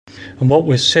And what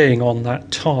we're seeing on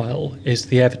that tile is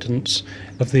the evidence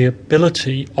of the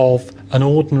ability of an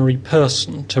ordinary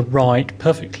person to write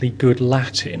perfectly good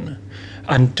Latin,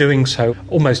 and doing so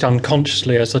almost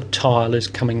unconsciously as the tile is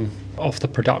coming off the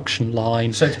production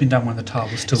line. So it's been done when the tile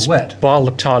was still wet? While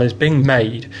the tile is being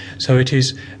made, so it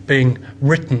is being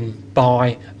written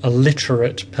by a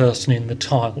literate person in the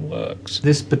tile works.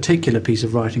 This particular piece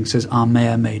of writing says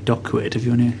Armea me docuit. If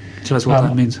you want to tell us what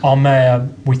that means.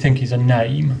 Armea, we think, is a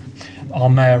name.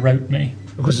 Armea wrote me.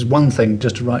 Of course, it's one thing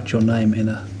just to write your name in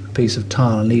a piece of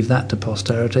tile and leave that to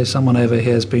posterity. Someone over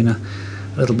here has been a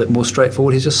little bit more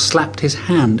straightforward. He's just slapped his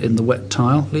hand in the wet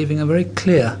tile, leaving a very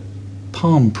clear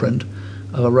palm print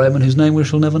of a Roman whose name we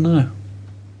shall never know.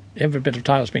 Every bit of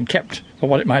tile has been kept for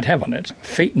what it might have on it.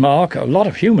 Feet mark, a lot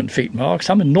of human feet mark,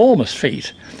 some enormous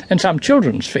feet, and some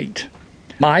children's feet.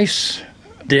 Mice,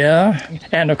 deer,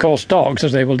 and of course dogs,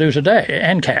 as they will do today,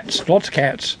 and cats, lots of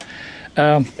cats,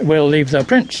 will leave their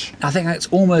prints. I think that's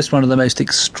almost one of the most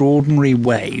extraordinary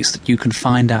ways that you can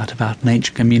find out about an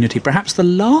ancient community. Perhaps the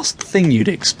last thing you'd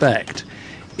expect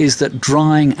is that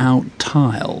drying out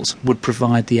tiles would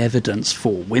provide the evidence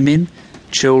for women,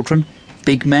 children,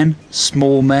 big men,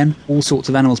 small men, all sorts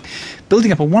of animals,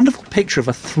 building up a wonderful picture of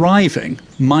a thriving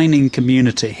mining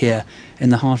community here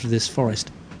in the heart of this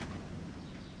forest.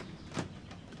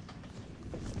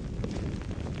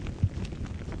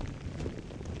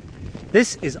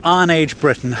 This is Iron Age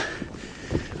Britain.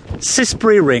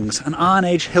 Cissbury Rings, an Iron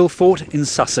Age hill fort in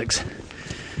Sussex.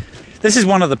 This is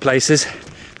one of the places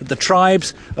that the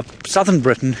tribes of southern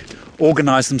Britain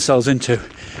organised themselves into.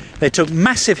 They took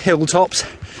massive hilltops,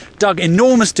 dug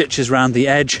enormous ditches round the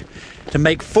edge to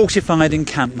make fortified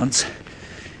encampments.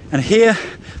 And here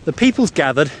the peoples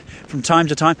gathered from time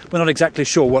to time. We're not exactly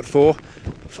sure what for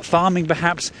farming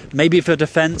perhaps, maybe for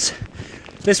defence.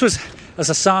 This was a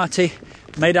society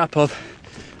made up of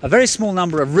a very small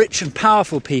number of rich and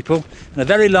powerful people and a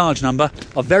very large number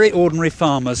of very ordinary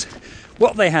farmers.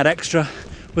 What they had extra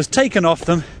was taken off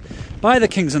them by the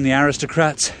kings and the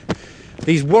aristocrats,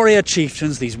 these warrior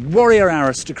chieftains, these warrior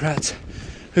aristocrats,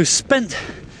 who spent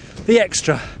the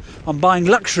extra on buying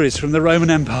luxuries from the Roman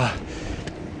Empire.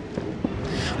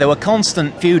 There were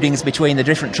constant feudings between the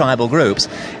different tribal groups.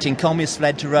 Tincomius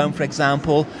fled to Rome, for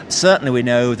example. Certainly we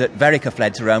know that Verica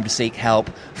fled to Rome to seek help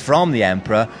from the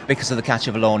emperor because of the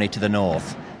Cacciavoloni to the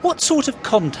north. What sort of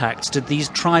contacts did these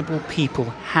tribal people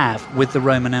have with the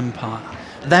Roman Empire?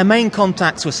 Their main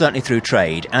contacts were certainly through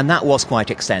trade, and that was quite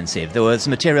extensive. There was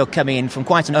material coming in from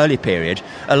quite an early period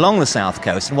along the south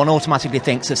coast, and one automatically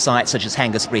thinks of sites such as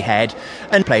Hengistbury Head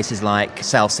and places like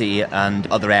Selsey and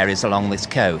other areas along this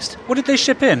coast. What did they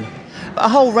ship in? A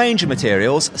whole range of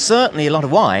materials, certainly a lot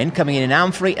of wine coming in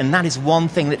amphorae, and that is one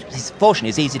thing that fortunately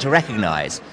is easy to recognise.